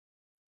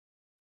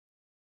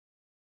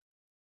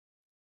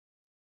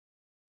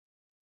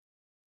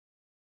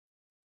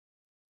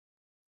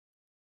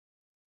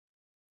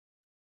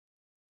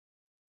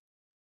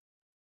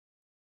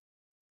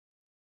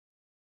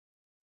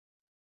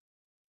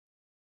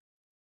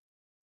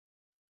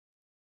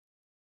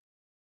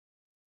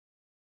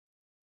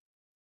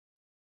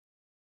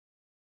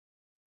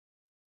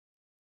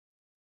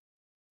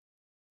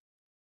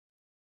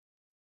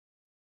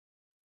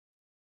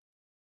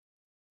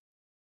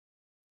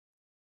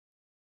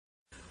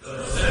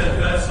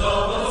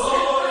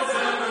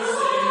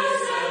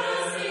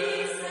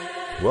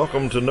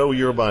Welcome to Know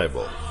Your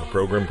Bible, a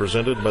program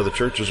presented by the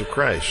Churches of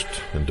Christ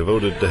and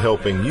devoted to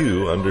helping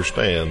you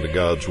understand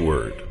God's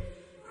Word.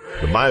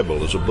 The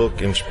Bible is a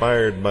book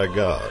inspired by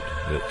God,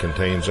 and it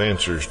contains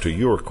answers to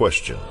your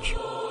questions.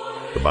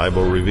 The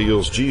Bible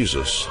reveals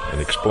Jesus and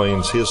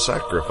explains His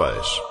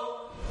sacrifice.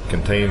 It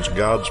contains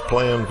God's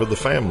plan for the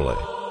family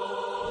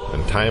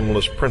and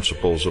timeless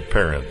principles of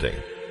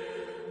parenting.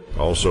 It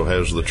also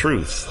has the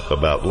truth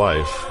about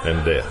life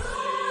and death.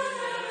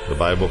 The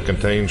Bible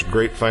contains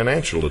great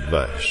financial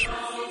advice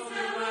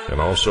and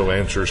also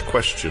answers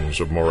questions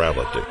of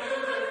morality.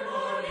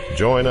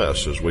 Join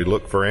us as we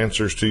look for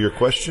answers to your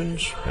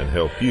questions and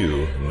help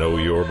you know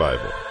your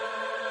Bible.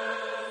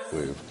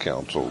 We've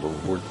counseled.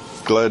 We're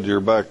glad you're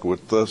back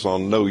with us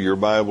on Know Your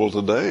Bible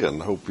today and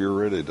hope you're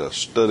ready to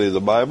study the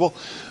Bible,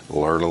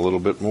 learn a little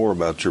bit more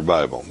about your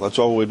Bible. That's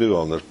all we do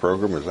on this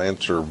program is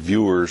answer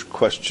viewers'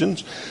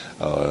 questions.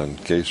 In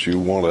case you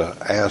want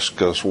to ask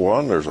us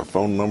one, there's a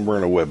phone number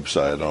and a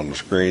website on the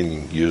screen.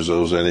 You can use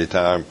those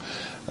anytime.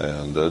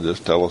 And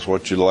just tell us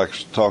what you'd like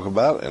us to talk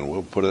about, and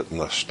we'll put it in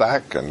the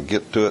stack and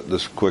get to it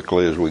as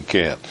quickly as we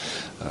can.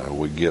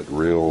 We get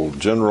real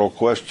general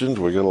questions,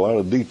 we get a lot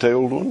of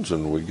detailed ones,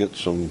 and we get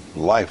some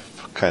life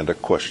kind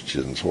of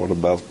questions. What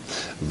about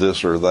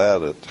this or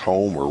that at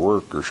home or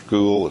work or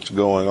school that's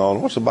going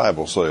on? What's the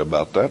Bible say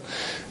about that?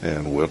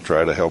 And we'll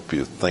try to help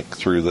you think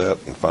through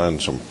that and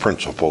find some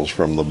principles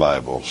from the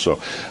Bible. So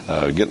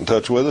get in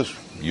touch with us.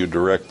 You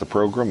direct the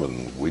program,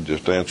 and we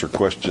just answer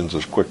questions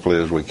as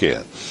quickly as we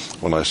can.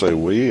 When I say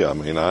we, I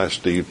mean I,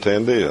 Steve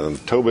Tandy,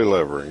 and Toby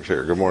Levering's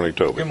here. Good morning,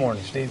 Toby. Good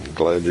morning, Steve.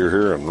 Glad you're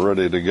here and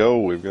ready to go.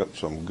 We've got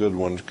some good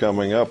ones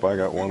coming up. I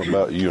got one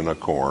about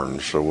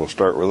unicorns, so we'll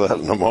start with that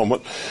in a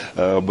moment.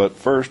 But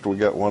first, we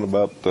got one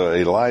about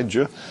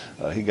Elijah.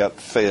 He got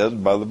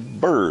fed by the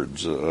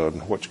birds.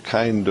 Which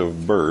kind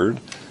of bird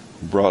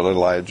brought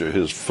Elijah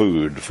his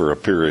food for a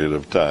period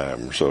of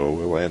time? So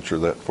we'll answer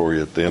that for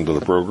you at the end of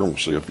the program,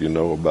 see if you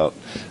know about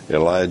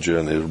Elijah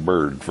and his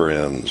bird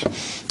friends.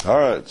 All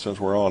right, since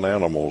we're on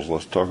animals,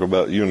 let's talk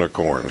about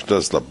unicorns.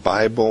 Does the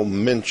Bible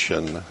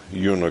mention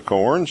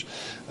unicorns?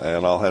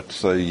 And I'll have to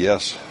say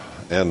yes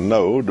and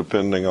no,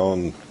 depending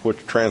on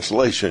which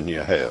translation you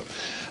have.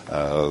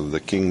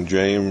 The King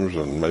James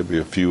and maybe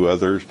a few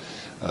others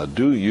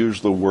do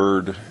use the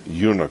word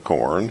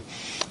unicorn.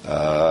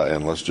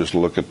 And let's just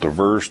look at the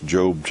verse,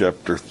 Job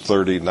chapter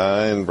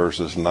 39,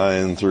 verses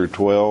 9 through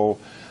 12.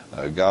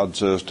 God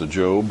says to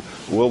Job,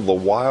 will the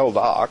wild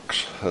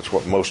ox, that's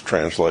what most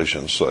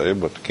translations say,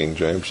 but the King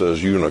James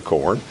says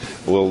unicorn,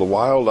 will the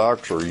wild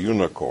ox or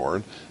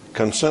unicorn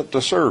consent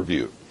to serve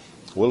you?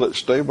 Will it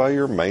stay by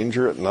your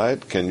manger at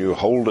night? Can you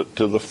hold it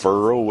to the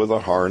furrow with a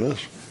harness?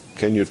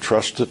 Can you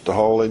trust it to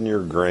haul in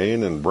your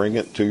grain and bring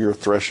it to your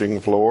threshing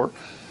floor?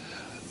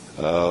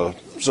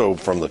 So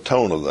from the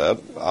tone of that,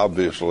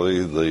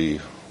 obviously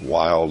the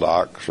wild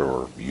ox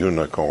or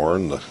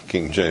unicorn, the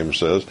King James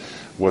says,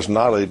 was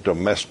not a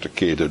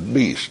domesticated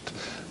beast.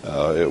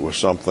 It was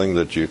something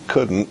that you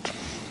couldn't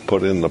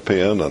put in the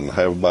pen and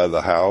have by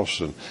the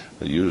house and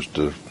used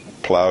to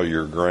plow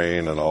your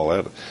grain and all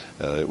that.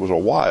 It was a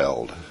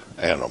wild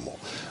animal.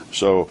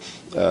 So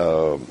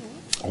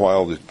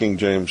while the King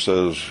James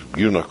says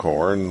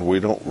unicorn, we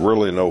don't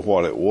really know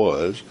what it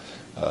was.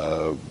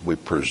 We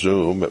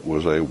presume it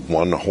was a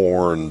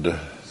one-horned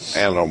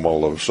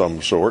animal of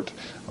some sort,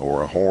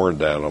 or a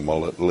horned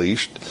animal at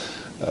least.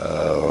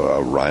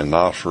 A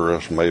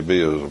rhinoceros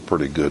maybe is a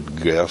pretty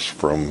good guess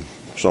from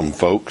some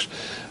folks.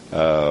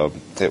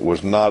 It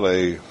was not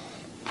a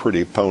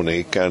pretty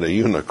pony kind of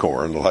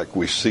unicorn like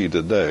we see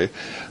today.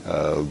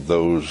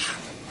 Those,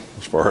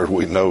 as far as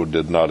we know,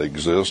 did not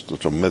exist.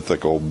 It's a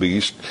mythical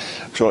beast.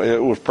 So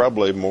it was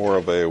probably more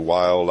of a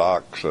wild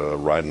ox, a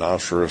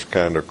rhinoceros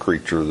kind of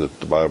creature that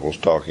the Bible's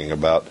talking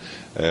about.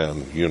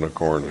 And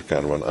unicorn is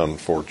kind of an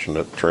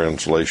unfortunate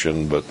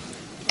translation, but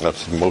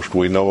that's the most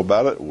we know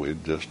about it. We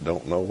just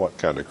don't know what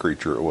kind of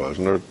creature it was.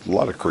 And there's a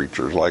lot of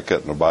creatures like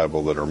that in the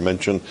Bible that are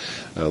mentioned.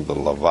 The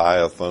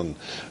Leviathan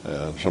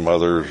and some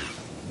others,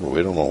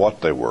 we don't know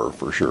what they were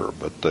for sure,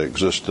 but they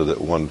existed at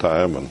one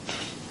time and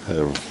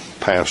have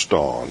passed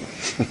on.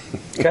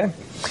 Okay.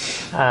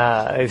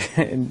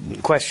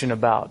 Question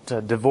about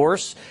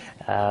divorce.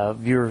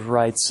 Viewer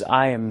writes,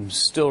 I am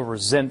still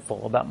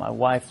resentful about my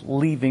wife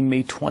leaving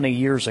me 20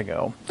 years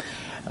ago.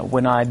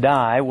 When I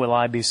die, will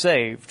I be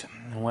saved?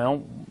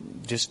 Well,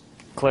 just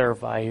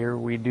clarify here,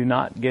 we do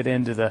not get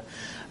into the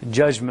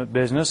judgment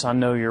business. I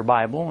know your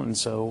Bible, and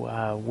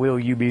so will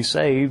you be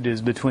saved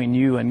is between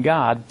you and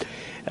God.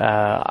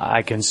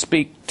 I can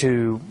speak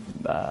to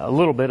a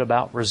little bit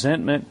about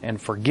resentment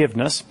and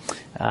forgiveness.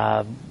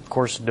 Of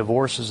course,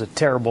 divorce is a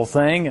terrible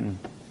thing,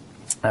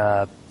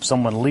 and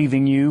someone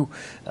leaving you,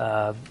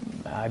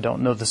 I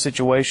don't know the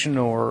situation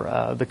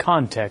or the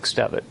context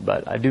of it,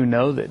 but I do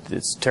know that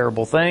it's a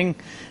terrible thing.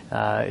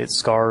 It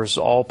scars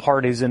all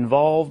parties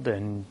involved,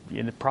 and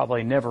you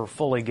probably never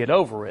fully get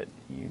over it.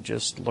 You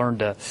just learn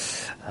to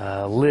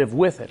live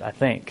with it, I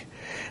think.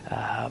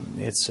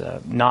 It's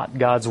not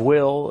God's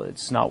will.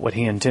 It's not what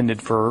He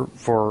intended for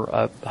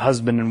a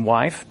husband and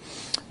wife.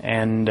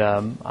 and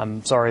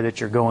I'm sorry that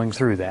you're going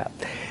through that.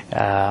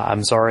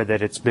 I'm sorry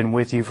that it's been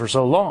with you for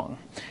so long.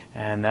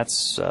 And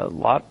that's a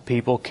lot of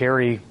people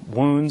carry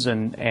wounds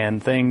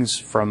and things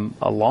from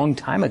a long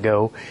time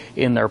ago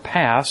in their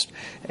past.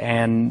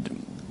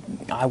 And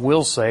I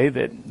will say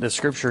that the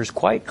Scripture is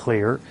quite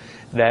clear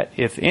that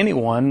if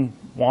anyone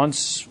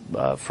wants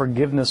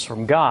forgiveness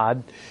from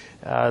God,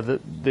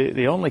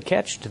 the only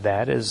catch to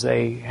that is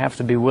they have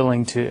to be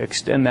willing to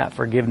extend that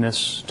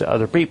forgiveness to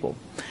other people.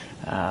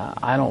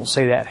 I don't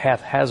say that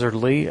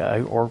haphazardly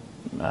or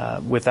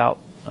without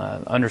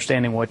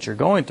understanding what you're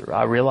going through.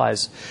 I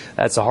realize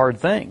that's a hard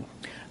thing.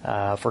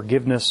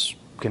 Forgiveness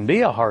can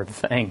be a hard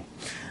thing,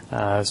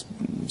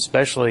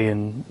 especially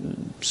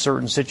in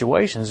certain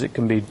situations. It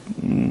can be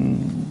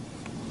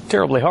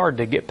terribly hard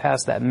to get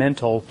past that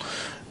mental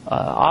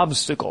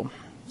obstacle.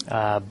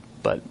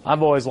 But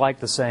I've always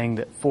liked the saying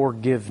that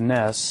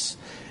forgiveness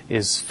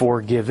is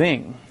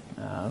forgiving.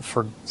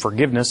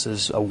 Forgiveness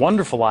is a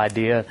wonderful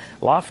idea,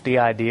 lofty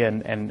idea,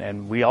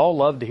 and we all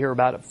love to hear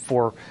about it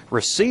for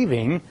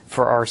receiving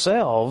for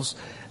ourselves.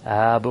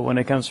 But when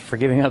it comes to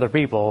forgiving other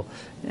people,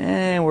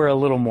 we're a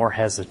little more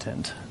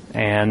hesitant.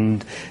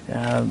 And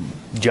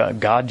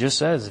God just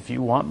says, if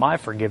you want my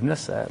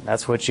forgiveness,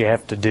 that's what you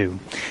have to do.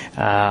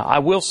 I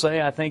will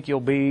say, I think you'll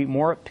be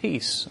more at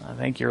peace. I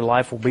think your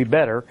life will be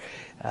better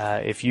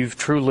if you've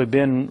truly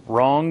been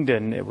wronged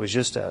and it was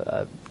just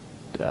a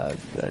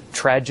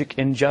tragic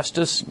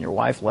injustice and your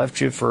wife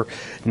left you for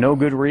no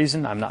good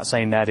reason. I'm not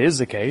saying that is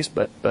the case,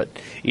 but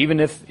even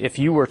if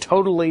you were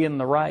totally in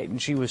the right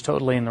and she was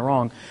totally in the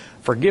wrong,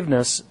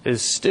 forgiveness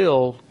is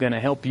still going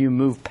to help you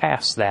move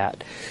past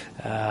that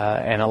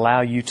and allow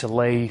you to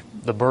lay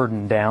the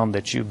burden down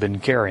that you've been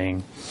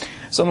carrying.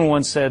 Someone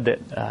once said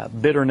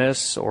that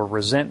bitterness or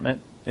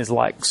resentment is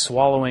like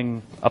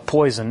swallowing a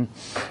poison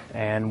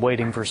and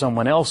waiting for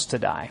someone else to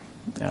die.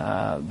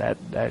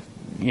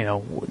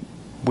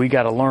 We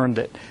got to learn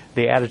that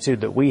the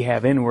attitude that we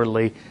have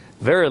inwardly,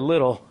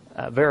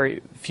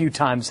 very few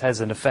times has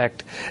an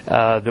effect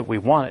that we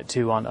want it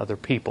to on other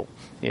people.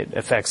 It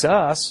affects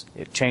us.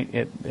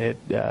 It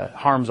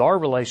harms our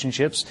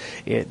relationships.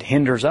 It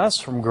hinders us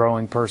from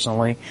growing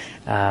personally,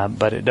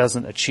 but it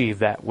doesn't achieve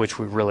that which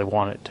we really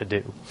want it to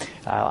do.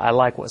 I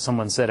like what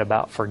someone said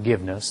about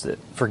forgiveness, that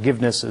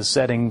forgiveness is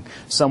setting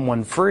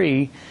someone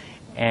free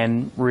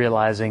and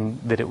realizing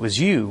that it was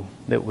you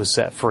that was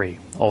set free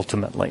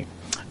ultimately.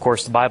 Of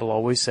course, the Bible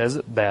always says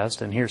it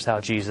best, and here's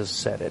how Jesus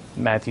said it.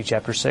 Matthew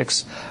chapter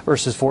 6,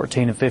 verses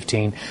 14 and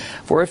 15.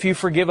 For if you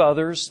forgive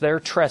others their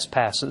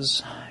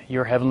trespasses,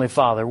 your heavenly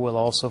Father will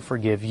also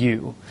forgive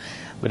you.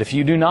 But if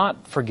you do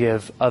not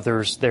forgive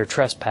others their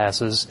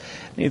trespasses,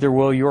 neither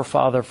will your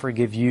Father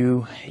forgive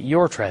you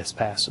your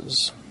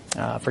trespasses.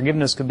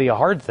 Forgiveness could be a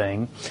hard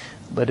thing,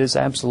 but it's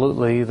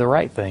absolutely the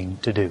right thing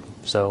to do.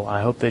 So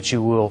I hope that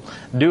you will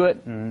do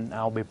it, and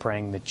I'll be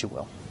praying that you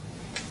will.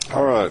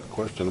 All right,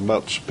 question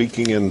about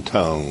speaking in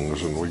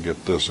tongues, and we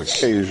get this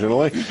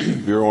occasionally.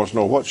 Viewer wants to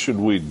know, what should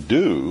we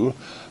do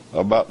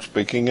about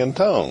speaking in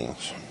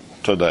tongues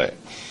today?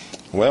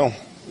 Well,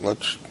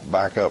 let's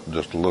back up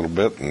just a little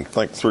bit and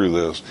think through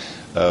this.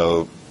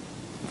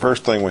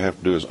 First thing we have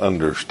to do is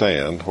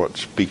understand what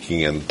speaking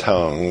in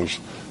tongues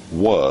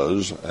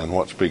was and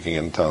what speaking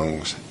in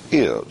tongues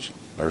is.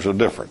 There's a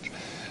difference.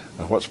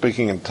 What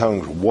speaking in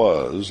tongues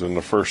was in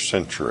the first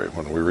century,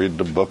 when we read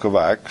the book of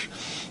Acts,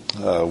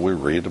 we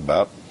read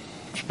about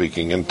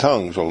speaking in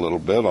tongues a little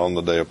bit on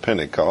the day of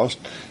Pentecost.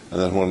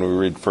 And then when we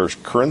read 1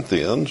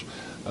 Corinthians,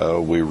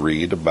 we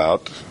read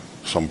about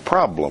some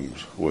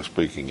problems with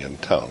speaking in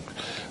tongues.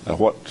 Now,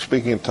 what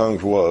speaking in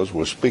tongues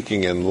was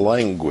speaking in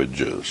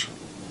languages,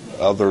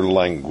 other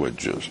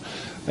languages.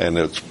 And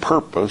its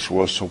purpose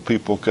was so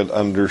people could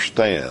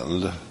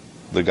understand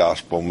the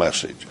gospel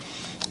message.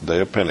 Day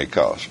of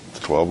Pentecost,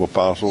 the 12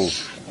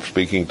 apostles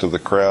speaking to the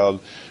crowd,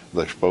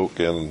 they spoke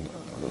in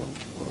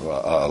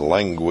a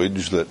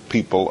language that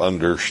people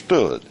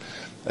understood,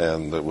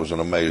 and it was an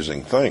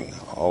amazing thing.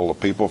 All the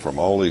people from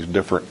all these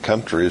different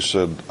countries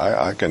said,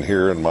 I can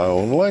hear in my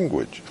own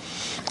language.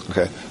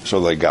 Okay,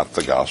 so they got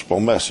the gospel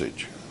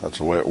message. That's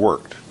the way it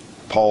worked.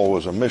 Paul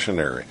was a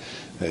missionary.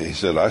 He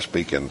said, I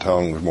speak in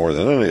tongues more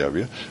than any of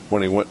you.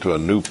 When he went to a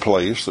new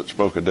place that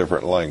spoke a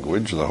different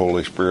language, the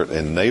Holy Spirit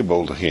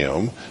enabled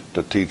him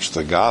to teach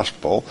the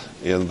gospel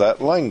in that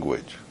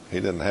language. He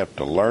didn't have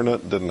to learn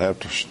it, didn't have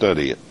to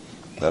study it.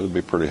 That would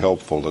be pretty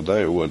helpful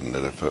today, wouldn't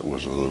it, if it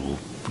was the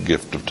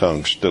gift of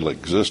tongues still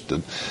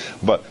existed.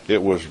 But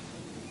it was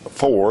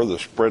for the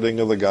spreading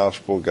of the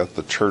gospel, got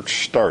the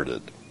church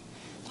started.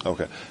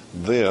 Okay.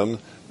 Then,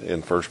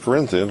 in 1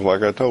 Corinthians,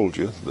 like I told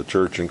you, the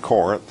church in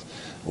Corinth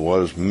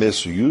was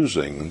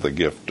misusing the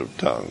gift of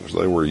tongues.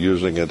 They were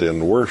using it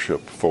in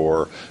worship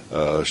for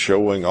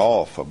showing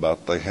off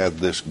about they had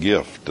this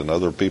gift and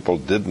other people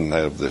didn't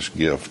have this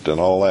gift and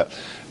all that.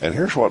 And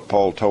here's what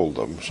Paul told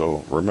them.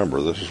 So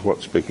remember, this is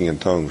what speaking in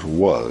tongues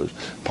was.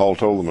 Paul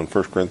told them in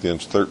 1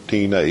 Corinthians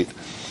 13:8,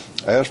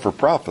 as for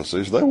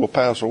prophecies, they will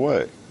pass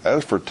away.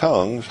 As for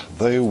tongues,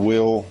 they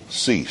will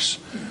cease.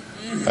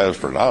 As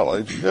for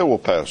knowledge, it will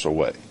pass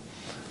away.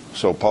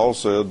 So Paul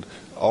said,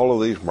 all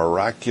of these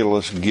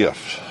miraculous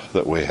gifts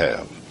that we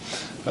have,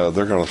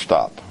 they're going to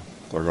stop.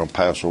 They're going to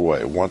pass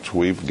away. Once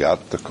we've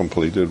got the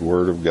completed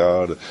Word of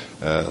God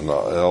and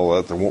all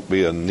that, there won't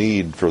be a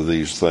need for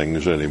these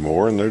things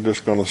anymore, and they're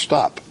just going to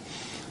stop.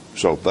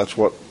 So that's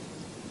what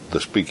the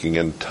speaking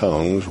in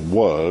tongues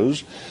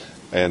was,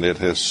 and it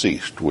has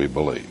ceased, we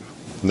believe.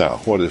 Now,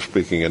 what is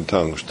speaking in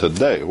tongues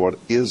today? What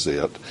is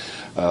it?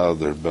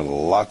 There's been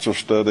lots of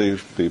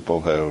studies.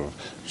 People have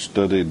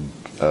studied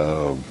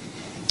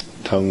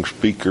tongue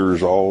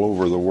speakers all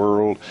over the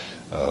world.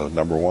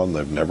 Number one,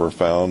 they've never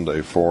found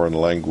a foreign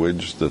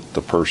language that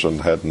the person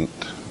hadn't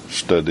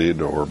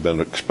studied or been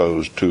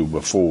exposed to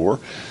before.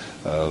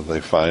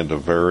 They find a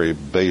very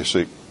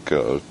basic,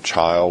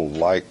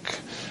 childlike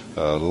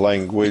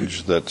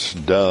language that's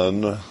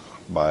done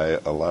by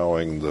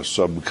allowing the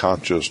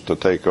subconscious to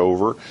take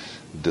over,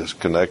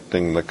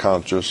 disconnecting the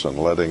conscious and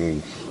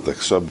letting the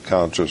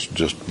subconscious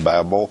just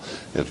babble.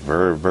 It's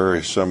very,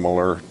 very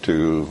similar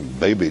to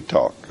baby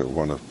talk.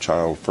 When a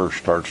child first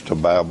starts to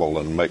babble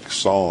and make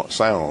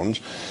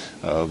sounds,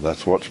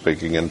 that's what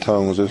speaking in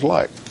tongues is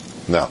like.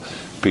 Now,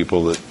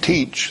 people that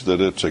teach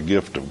that it's a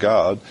gift of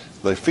God,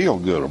 they feel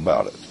good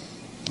about it.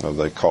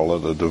 They call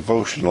it a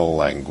devotional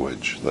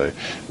language.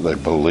 They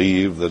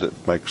believe that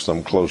it makes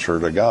them closer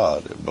to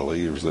God. It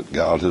believes that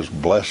God has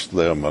blessed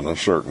them in a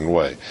certain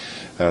way.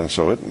 And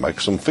so it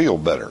makes them feel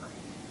better.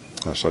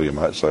 And so you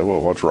might say,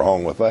 well, what's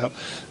wrong with that?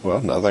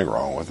 Well, nothing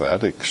wrong with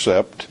that,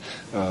 except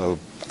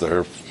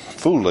they're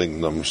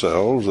fooling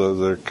themselves.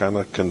 They're kind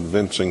of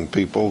convincing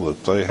people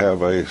that they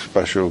have a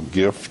special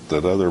gift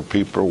that other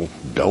people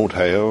don't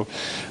have,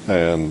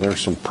 and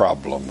there's some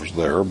problems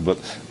there. But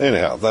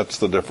anyhow, that's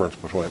the difference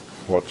between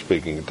what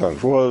speaking in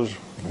tongues was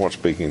and what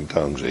speaking in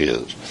tongues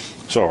is.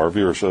 So our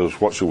viewer says,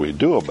 what should we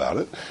do about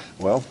it?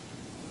 Well,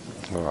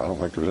 I don't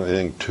think there's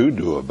anything to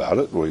do about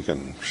it. We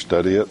can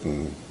study it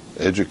and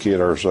educate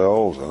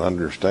ourselves and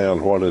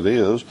understand what it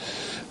is.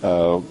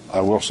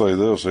 I will say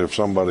this, if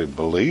somebody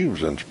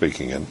believes in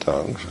speaking in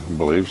tongues,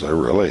 believes they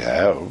really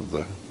have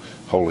the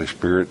Holy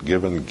Spirit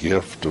given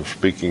gift of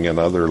speaking in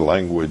other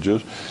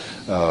languages,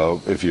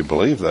 if you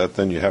believe that,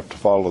 then you have to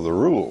follow the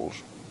rules.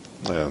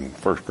 And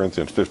 1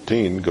 Corinthians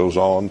 15 goes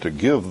on to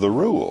give the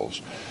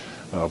rules.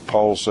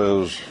 Paul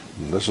says,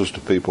 and this is to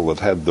people that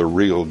had the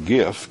real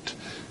gift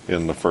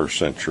in the first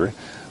century,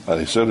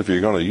 he said if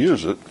you're going to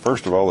use it,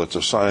 first of all, it's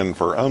a sign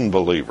for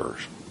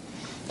unbelievers.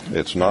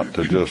 It's not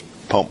to just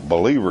pump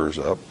believers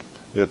up.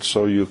 It's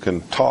so you can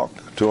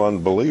talk to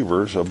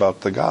unbelievers about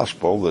the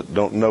gospel that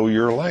don't know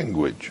your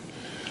language.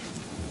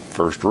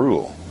 First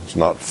rule. It's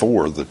not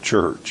for the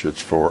church.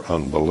 It's for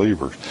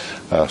unbelievers.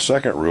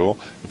 Second rule,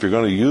 if you're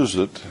going to use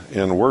it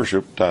in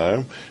worship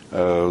time,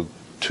 2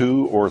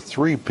 or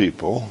 3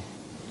 people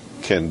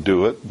can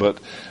do it, but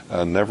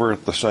never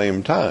at the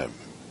same time.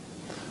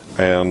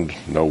 And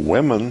no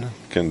women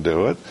can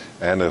do it,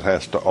 and it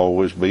has to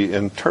always be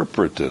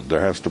interpreted.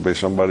 There has to be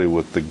somebody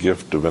with the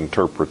gift of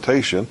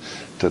interpretation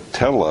to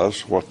tell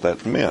us what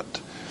that meant.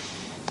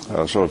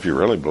 So if you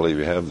really believe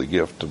you have the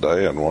gift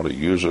today and want to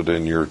use it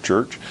in your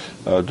church,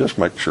 just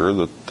make sure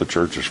that the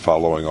church is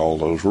following all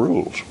those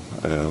rules.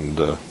 And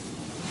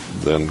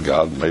then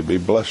God may be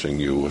blessing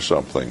you with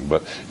something.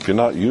 But if you're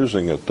not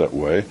using it that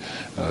way,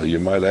 you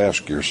might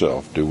ask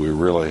yourself, do we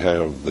really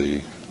have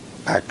the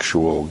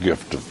actual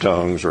gift of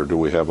tongues, or do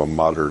we have a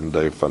modern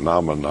day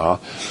phenomena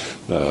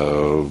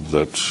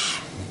that's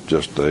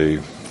just a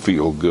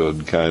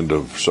feel-good kind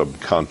of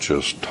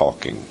subconscious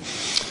talking?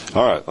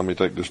 All right, let me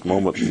take just a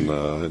moment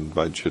and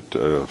invite you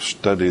to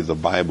study the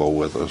Bible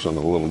with us in a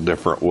little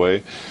different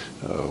way.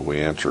 We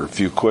answer a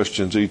few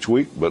questions each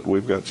week, but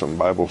we've got some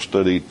Bible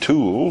study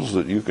tools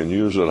that you can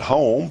use at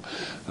home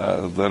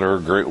that are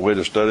a great way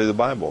to study the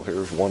Bible.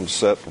 Here's one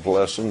set of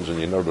lessons, and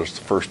you notice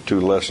the first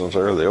 2 lessons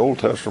there, the Old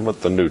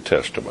Testament, the New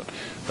Testament.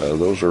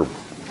 Those are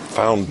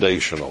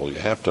foundational. You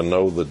have to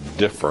know the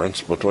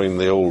difference between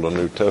the Old and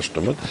New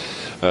Testament.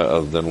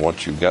 Then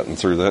once you've gotten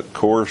through that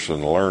course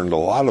and learned a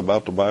lot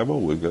about the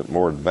Bible, we've got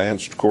more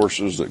advanced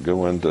courses that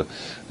go into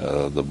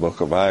the book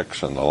of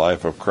Acts and the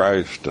life of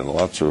Christ, and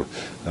lots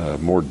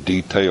of more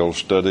detailed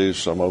studies.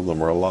 Some of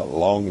them are a lot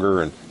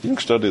longer, and you can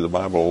study the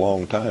Bible a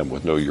long time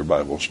with Know Your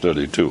Bible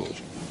study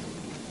tools.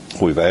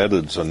 We've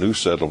added a new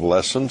set of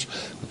lessons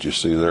that you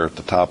see there at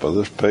the top of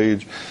this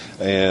page,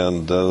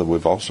 and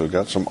we've also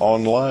got some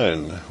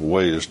online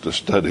ways to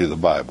study the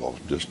Bible.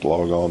 Just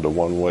log on to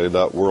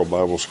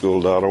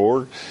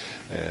oneway.worldbibleschool.org,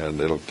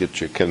 and it'll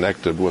get you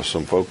connected with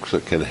some folks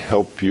that can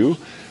help you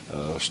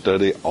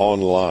study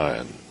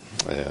online.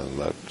 And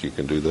that you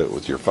can do that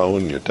with your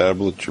phone, your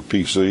tablet, your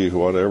PC,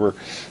 whatever,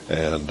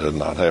 and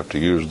not have to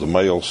use the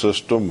mail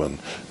system, and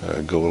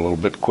go a little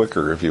bit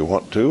quicker if you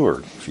want to,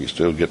 or if you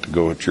still get to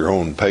go at your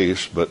own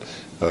pace, but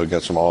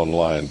got some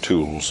online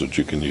tools that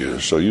you can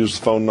use. So use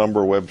the phone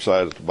number,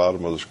 website at the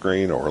bottom of the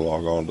screen, or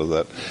log on to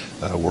that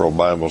World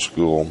Bible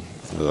School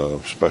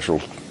special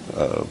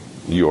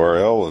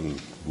URL, and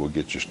we'll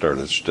get you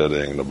started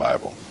studying the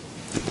Bible.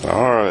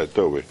 All right,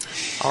 Toby.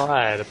 All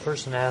right, a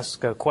person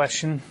asks a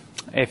question.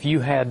 If you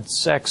had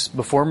sex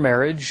before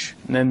marriage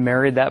and then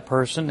married that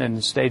person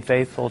and stayed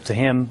faithful to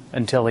him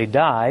until he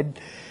died,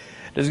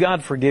 does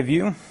God forgive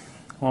you?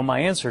 Well, my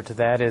answer to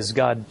that is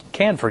God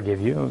can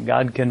forgive you.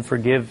 God can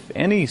forgive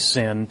any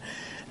sin,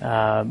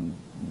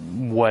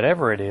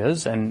 whatever it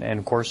is. And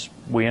of course,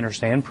 we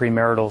understand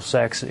premarital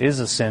sex is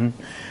a sin,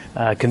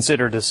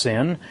 considered a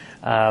sin.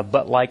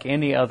 But like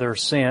any other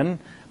sin,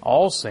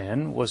 all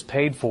sin was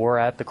paid for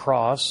at the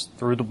cross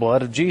through the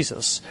blood of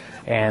Jesus.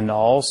 And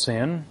all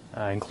sin,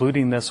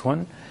 including this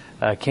one,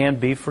 can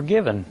be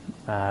forgiven.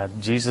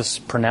 Jesus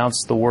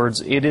pronounced the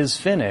words, "It is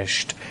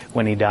finished,"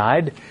 when he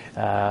died.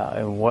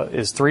 And what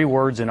is 3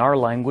 words in our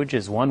language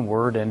is 1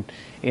 word, and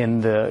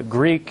in the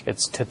Greek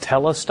it's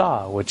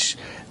tetelestai, which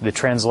the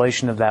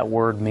translation of that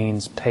word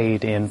means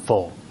paid in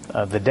full.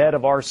 The debt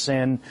of our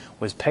sin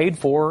was paid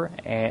for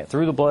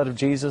through the blood of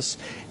Jesus.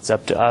 It's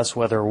up to us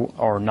whether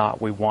or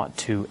not we want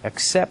to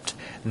accept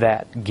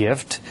that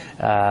gift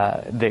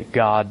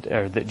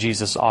that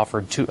Jesus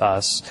offered to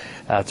us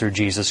through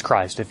Jesus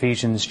Christ.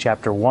 Ephesians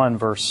chapter 1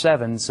 verse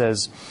 7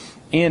 says,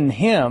 "In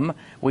Him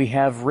we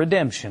have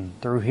redemption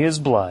through His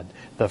blood,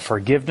 the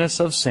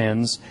forgiveness of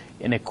sins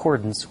in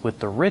accordance with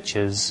the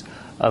riches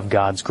of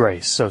God's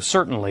grace." So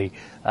certainly,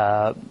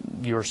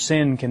 your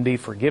sin can be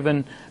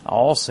forgiven.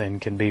 All sin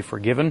can be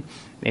forgiven.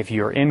 If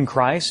you're in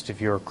Christ, if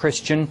you're a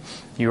Christian,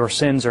 your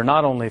sins are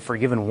not only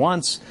forgiven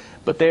once,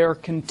 but they are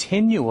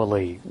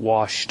continually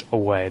washed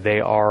away.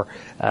 They are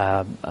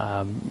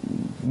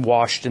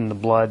washed in the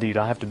blood. You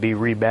don't have to be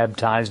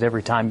rebaptized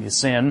every time you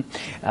sin.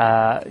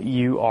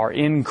 You are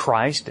in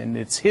Christ, and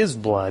it's His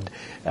blood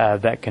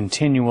that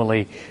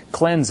continually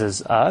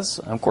cleanses us.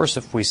 Of course,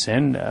 if we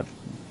sin,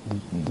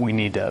 we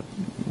need to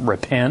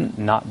repent,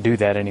 not do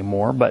that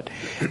anymore, but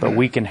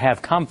we can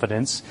have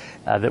confidence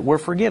that we're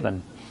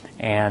forgiven,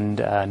 and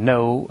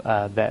know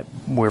that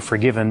we're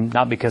forgiven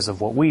not because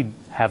of what we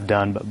have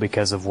done, but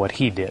because of what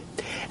He did.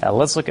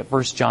 Let's look at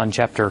 1 John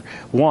chapter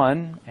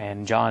 1,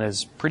 and John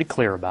is pretty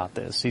clear about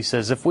this. He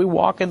says, "If we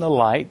walk in the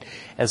light,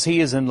 as He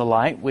is in the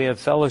light, we have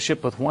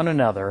fellowship with one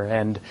another,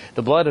 and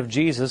the blood of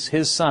Jesus,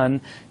 His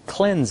Son,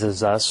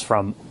 cleanses us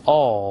from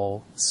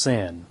all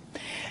sin.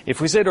 If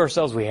we say to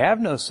ourselves we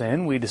have no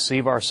sin, we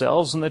deceive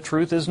ourselves and the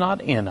truth is not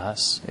in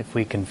us. If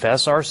we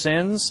confess our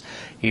sins,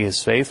 He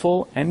is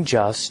faithful and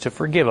just to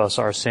forgive us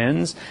our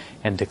sins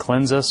and to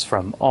cleanse us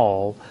from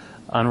all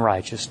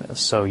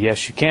unrighteousness." So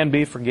yes, you can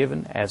be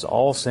forgiven, as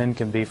all sin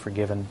can be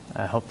forgiven.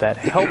 I hope that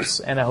helps,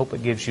 and I hope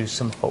it gives you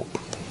some hope.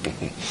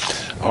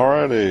 All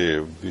righty.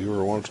 A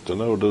viewer wants to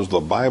know, does the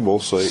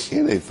Bible say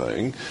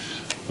anything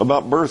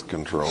about birth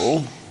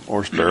control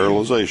or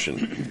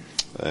sterilization?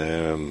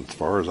 And as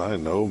far as I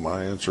know,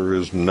 my answer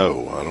is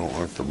no. I don't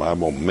think the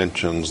Bible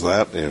mentions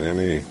that in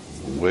any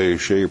way,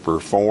 shape, or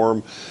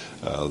form.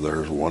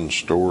 There's one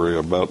story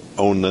about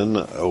Onan,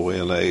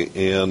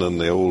 O-N-A-N, in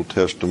the Old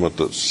Testament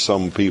that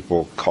some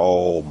people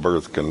call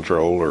birth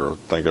control or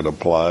think it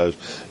applies.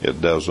 It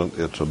doesn't.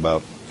 It's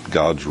about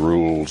God's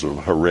rules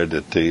of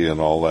heredity and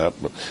all that.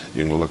 But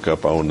you can look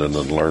up Onan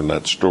and learn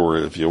that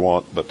story if you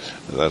want. But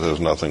that has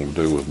nothing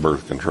to do with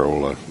birth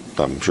control,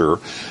 I'm sure.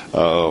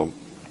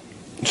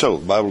 So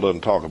the Bible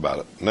doesn't talk about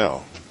it.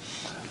 Now,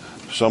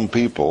 some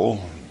people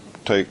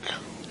take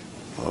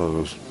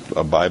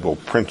a Bible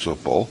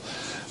principle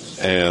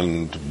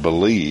and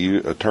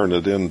turn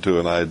it into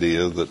an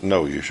idea that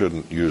no, you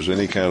shouldn't use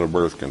any kind of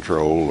birth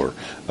control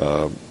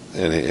or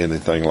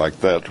anything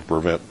like that to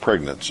prevent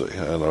pregnancy.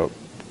 And a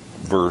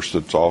verse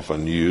that's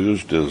often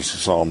used is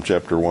Psalm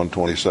chapter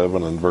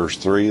 127 and verse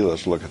 3.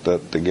 Let's look at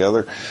that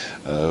together.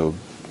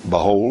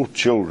 "Behold,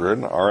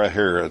 children are a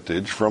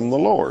heritage from the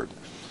Lord,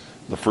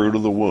 the fruit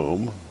of the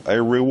womb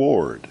a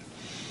reward."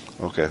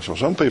 Okay, so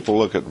some people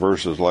look at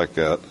verses like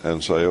that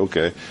and say,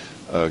 okay,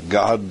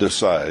 God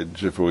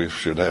decides if we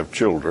should have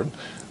children,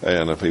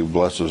 and if He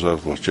blesses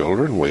us with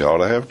children, we ought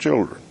to have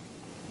children.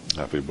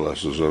 If He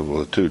blesses us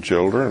with 2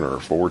 children or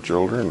 4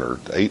 children or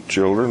 8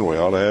 children, we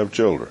ought to have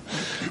children.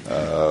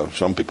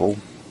 Some people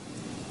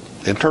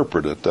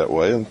interpret it that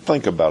way and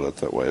think about it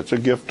that way. It's a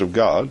gift of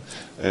God,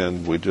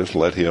 and we just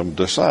let Him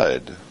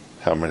decide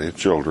how many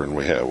children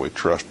we have. We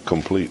trust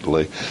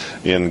completely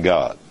in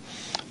God.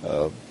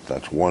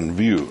 That's one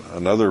view.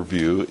 Another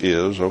view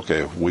is,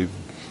 okay, we've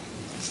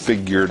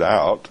figured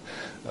out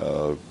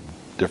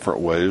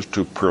different ways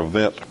to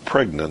prevent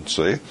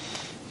pregnancy,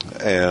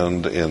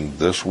 and in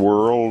this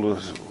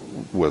world,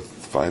 with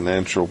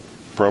financial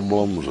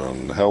problems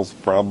and health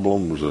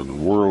problems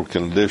and world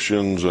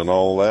conditions and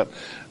all that,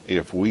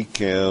 if we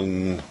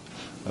can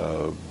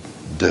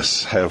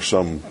have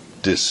some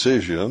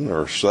decision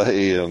or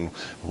say in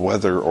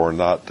whether or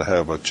not to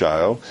have a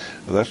child,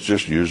 that's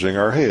just using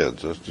our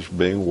heads. That's just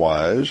being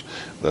wise.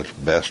 That's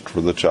best for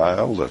the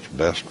child. That's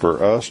best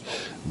for us.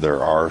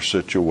 There are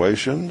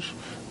situations,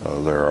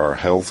 there are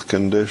health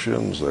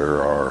conditions,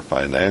 there are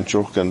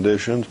financial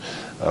conditions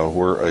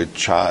where a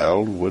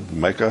child would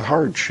make a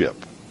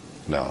hardship.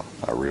 Now,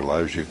 I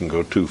realize you can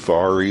go too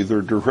far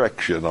either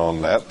direction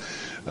on that,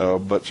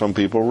 but some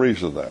people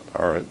reason that,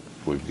 all right,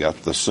 we've got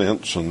the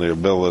sense and the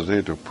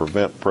ability to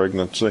prevent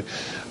pregnancy,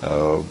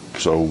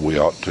 so we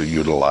ought to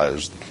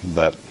utilize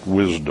that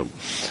wisdom.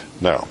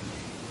 Now,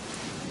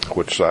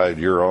 which side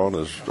you're on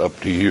is up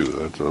to you.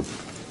 It's a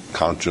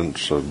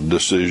conscience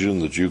decision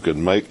that you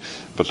can make,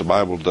 but the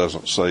Bible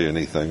doesn't say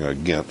anything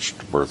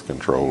against birth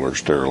control or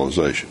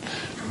sterilization.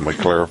 Let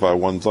me clarify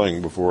one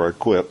thing before I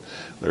quit.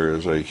 There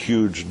is a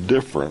huge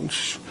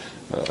difference,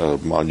 a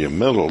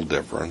monumental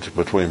difference,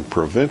 between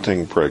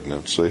preventing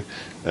pregnancy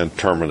and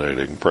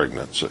terminating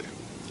pregnancy.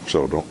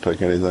 So don't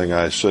take anything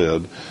I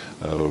said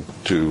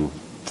to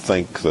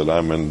think that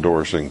I'm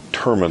endorsing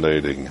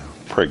terminating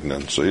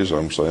pregnancies.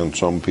 I'm saying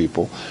some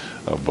people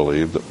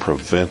believe that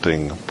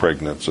preventing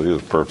pregnancy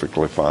is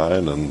perfectly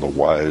fine and the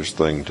wise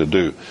thing to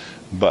do.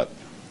 But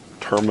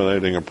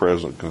terminating a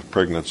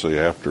pregnancy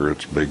after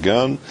it's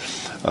begun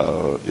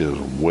is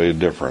way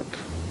different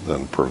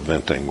than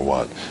preventing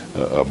one.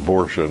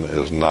 Abortion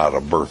is not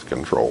a birth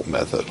control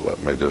method.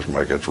 Let me just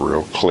make it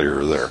real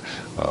clear there.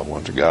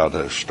 Once God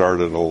has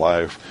started a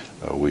life,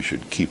 we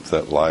should keep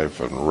that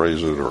life and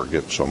raise it, or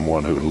get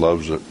someone who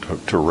loves it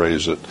to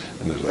raise it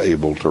and is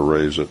able to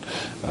raise it.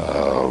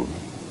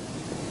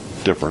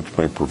 Difference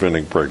between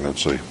preventing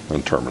pregnancy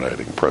and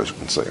terminating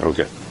pregnancy.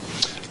 Okay.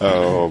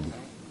 I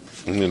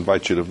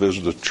invite you to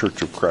visit a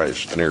Church of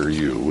Christ near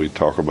you. We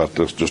talk about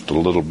this just a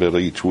little bit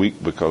each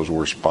week because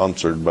we're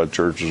sponsored by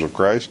Churches of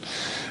Christ,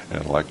 and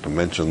I'd like to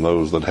mention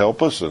those that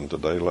help us. And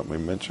today, let me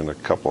mention a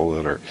couple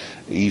that are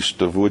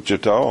east of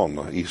Wichita, on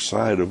the east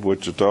side of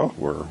Wichita,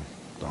 where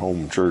the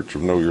home church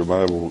of Know Your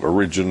Bible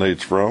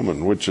originates from,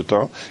 in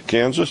Wichita,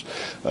 Kansas,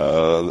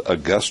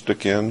 Augusta,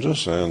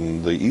 Kansas,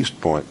 and the East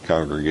Point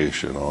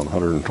congregation on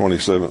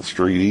 127th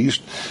Street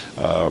East,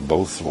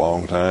 both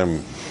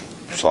longtime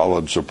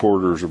solid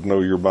supporters of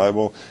Know Your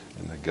Bible.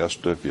 In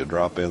Augusta, if you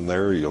drop in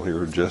there, you'll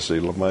hear Jesse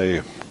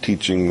LeMay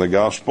teaching the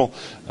gospel.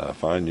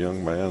 Fine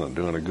young man and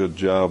doing a good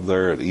job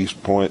there. At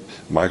East Point,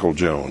 Michael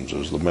Jones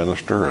is the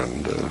minister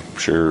and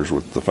shares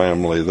with the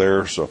family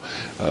there. So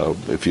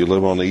if you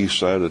live on the east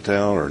side of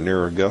town or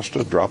near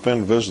Augusta, drop in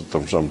and visit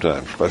them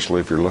sometime,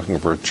 especially if you're looking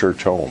for a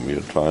church home.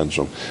 You'd find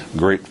some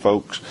great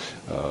folks,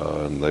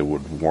 and they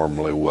would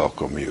warmly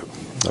welcome you.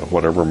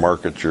 Whatever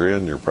market you're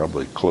in, you're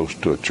probably close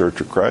to a Church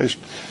of Christ.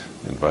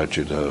 Invite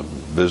you to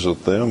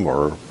visit them,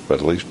 or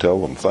at least tell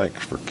them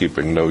thanks for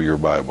keeping Know Your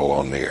Bible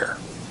on the air.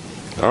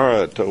 All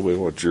right, Toby,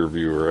 what's your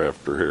viewer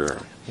after here?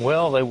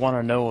 Well, they want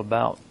to know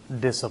about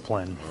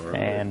discipline,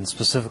 and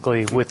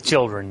specifically with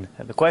children.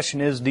 The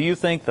question is, do you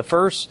think the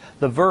verse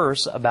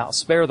about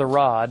spare the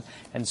rod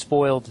and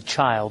spoil the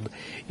child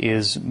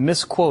is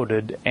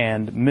misquoted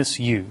and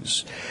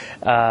misused?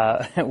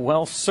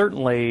 Well,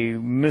 certainly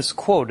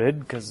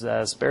misquoted, because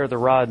spare the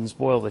rod and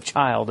spoil the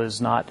child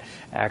is not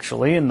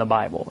actually in the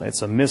Bible.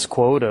 It's a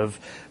misquote of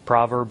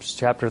Proverbs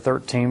chapter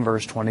 13,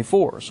 verse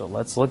 24. So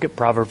let's look at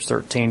Proverbs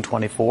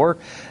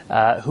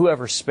 13:24.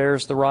 Whoever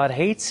spares the rod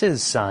hates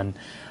his son,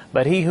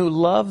 but he who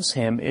loves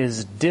him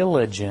is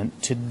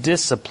diligent to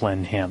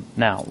discipline him.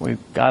 Now,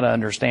 we've got to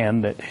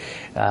understand that,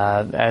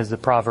 as the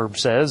proverb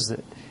says,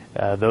 that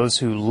parents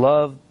who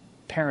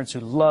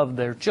love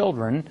their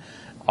children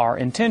are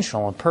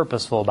intentional and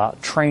purposeful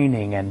about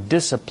training and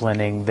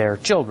disciplining their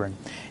children.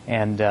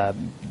 And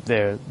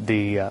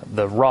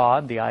the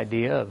rod, the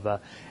idea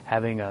of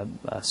having a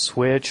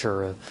switch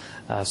or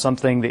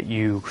something that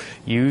you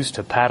use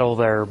to paddle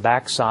their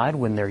backside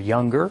when they're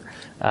younger,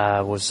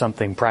 was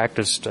something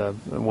practiced,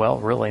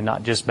 really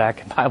not just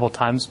back in Bible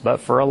times,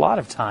 but for a lot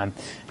of time.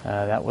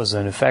 That was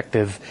an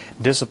effective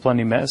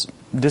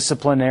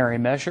disciplinary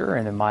measure,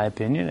 and in my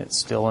opinion, it's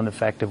still an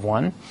effective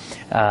one.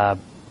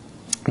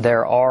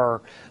 There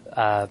are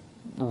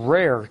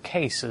rare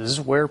cases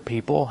where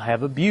people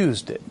have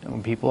abused it,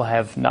 when people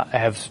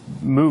have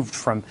moved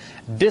from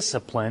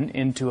discipline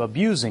into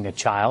abusing a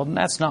child, and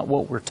that's not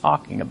what we're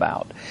talking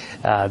about.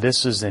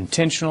 This is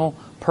intentional,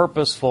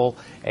 purposeful,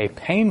 a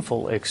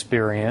painful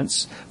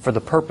experience for the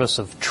purpose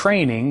of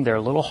training their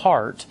little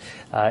heart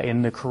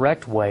in the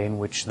correct way in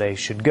which they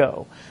should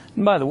go.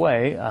 And by the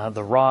way,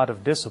 the rod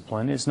of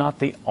discipline is not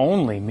the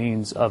only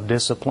means of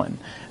discipline.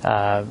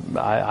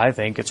 I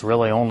think it's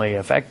really only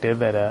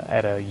effective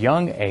at a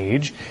young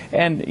age,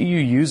 and you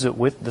use it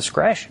with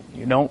discretion.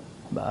 You don't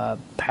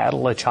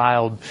paddle a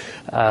child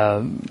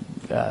and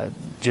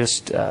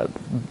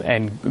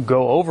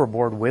go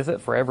overboard with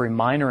it for every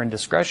minor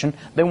indiscretion.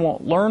 They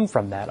won't learn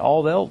from that.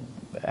 All they'll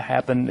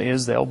happen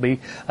is they'll be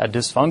a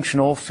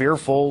dysfunctional,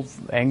 fearful,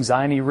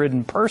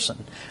 anxiety-ridden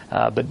person.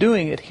 But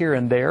doing it here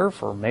and there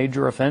for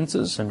major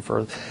offenses and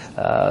for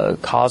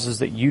causes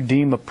that you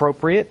deem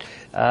appropriate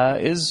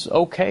is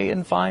okay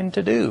and fine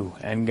to do.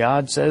 And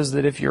God says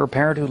that if you're a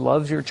parent who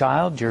loves your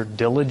child, you're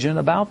diligent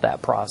about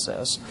that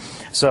process.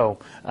 So,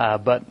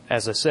 but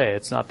as I say,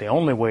 it's not the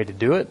only way to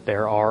do it.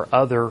 There are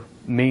other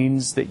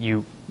means that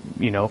you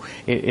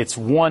It's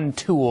one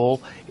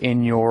tool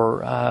in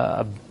your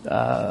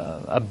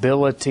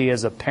ability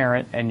as a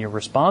parent, and your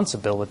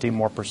responsibility,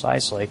 more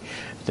precisely,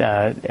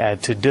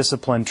 to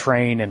discipline,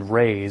 train, and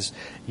raise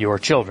your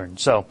children.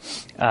 So,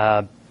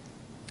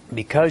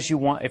 if you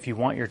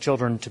want your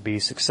children to be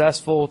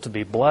successful, to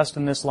be blessed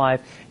in this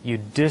life, you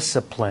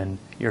discipline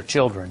your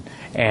children,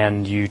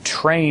 and you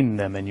train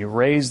them, and you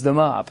raise them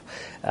up.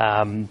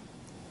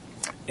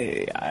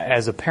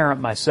 As a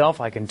parent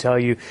myself, I can tell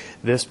you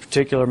this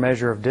particular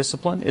measure of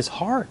discipline is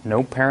hard.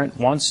 No parent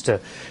wants to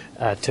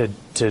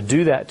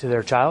do that to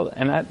their child,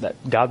 and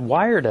God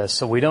wired us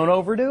so we don't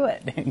overdo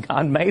it.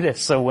 God made us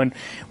so when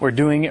we're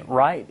doing it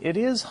right, it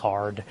is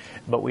hard,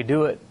 but we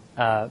do it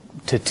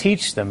to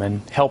teach them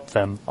and help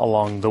them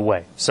along the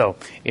way. So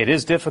it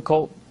is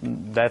difficult.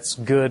 That's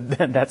good.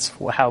 That's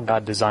how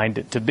God designed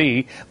it to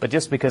be. But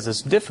just because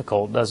it's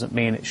difficult doesn't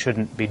mean it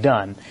shouldn't be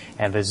done.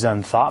 And if it's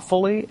done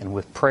thoughtfully and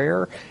with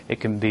prayer, it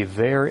can be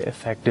very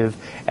effective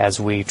as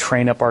we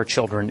train up our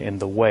children in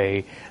the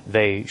way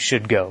they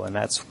should go. And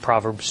that's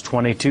Proverbs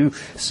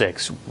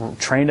 22:6.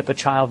 Train up a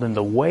child in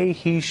the way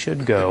he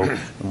should go,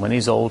 and when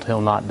he's old,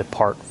 he'll not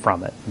depart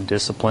from it. And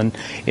discipline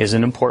is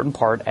an important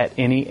part at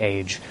any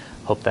age.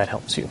 Hope that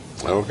helps you.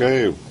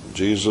 Okay.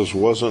 Jesus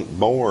wasn't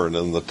born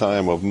in the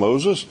time of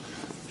Moses,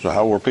 so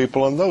how were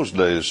people in those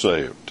days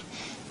saved?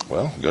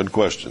 Well, good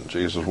question.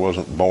 Jesus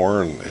wasn't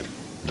born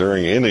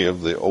during any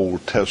of the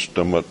Old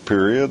Testament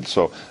period,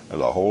 so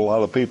there's a whole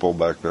lot of people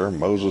back there,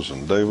 Moses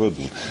and David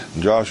and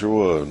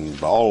Joshua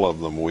and all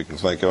of them we can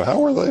think of. How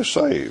were they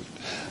saved?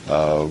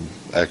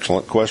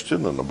 Excellent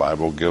question, and the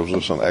Bible gives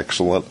us an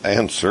excellent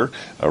answer.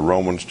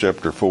 Romans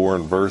chapter 4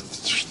 and verse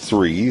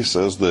 3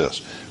 says this.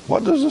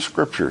 What does the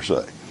Scripture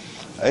say?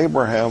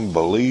 Abraham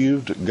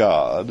believed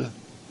God,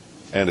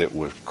 and it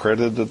was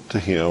credited to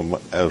him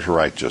as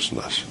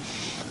righteousness.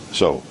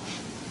 So,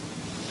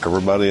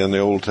 everybody in the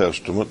Old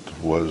Testament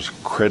was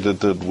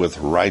credited with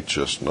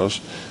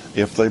righteousness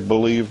if they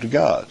believed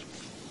God.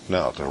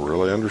 Now, to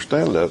really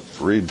understand that,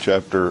 read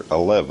chapter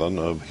 11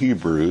 of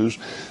Hebrews,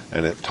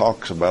 and it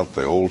talks about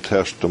the Old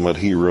Testament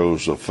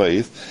heroes of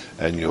faith,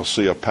 and you'll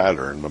see a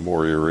pattern the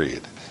more you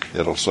read.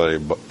 It'll say,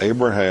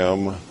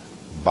 Abraham,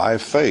 by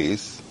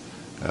faith,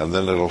 and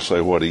then it'll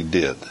say what he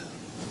did.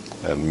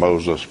 And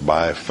Moses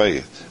by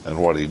faith and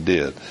what he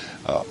did.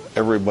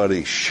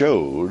 Everybody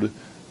showed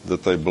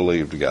that they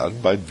believed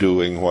God by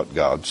doing what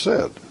God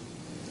said.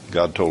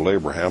 God told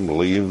Abraham,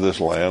 leave this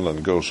land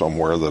and go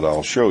somewhere that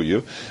I'll show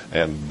you.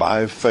 And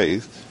by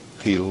faith,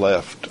 he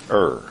left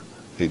Ur.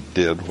 He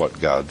did what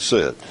God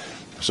said.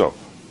 So,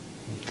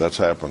 that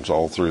happens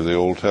all through the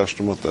Old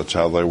Testament. That's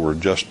how they were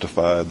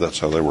justified. That's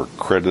how they were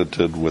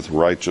credited with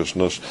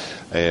righteousness.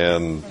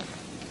 And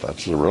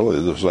that's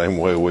really the same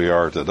way we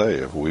are today.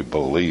 If we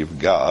believe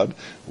God,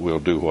 we'll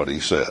do what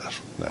he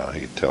says. Now,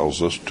 he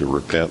tells us to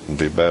repent and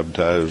be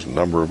baptized, a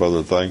number of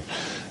other things.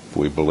 If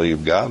we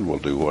believe God, we'll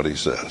do what he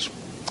says.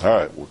 All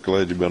right, we're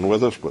glad you've been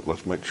with us, but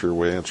let's make sure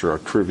we answer our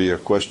trivia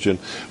question.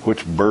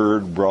 Which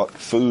bird brought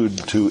food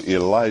to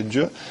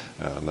Elijah?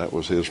 And that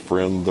was his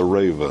friend, the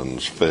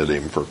ravens, fed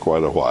him for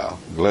quite a while.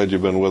 Glad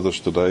you've been with us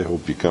today.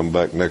 Hope you come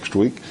back next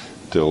week.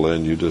 Till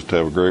then, you just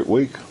have a great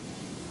week.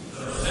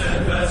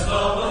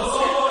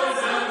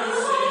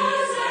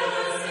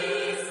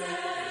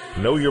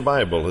 Know Your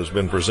Bible has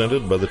been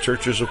presented by the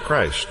Churches of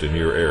Christ in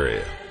your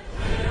area.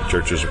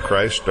 Churches of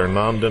Christ are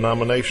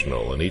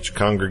non-denominational, and each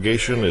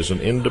congregation is an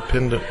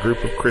independent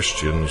group of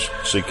Christians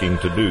seeking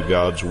to do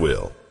God's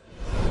will.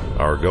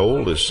 Our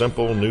goal is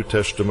simple New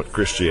Testament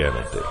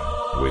Christianity.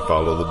 We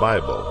follow the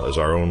Bible as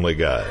our only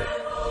guide.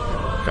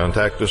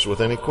 Contact us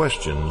with any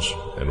questions,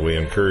 and we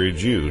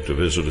encourage you to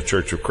visit a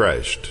Church of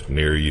Christ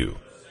near you.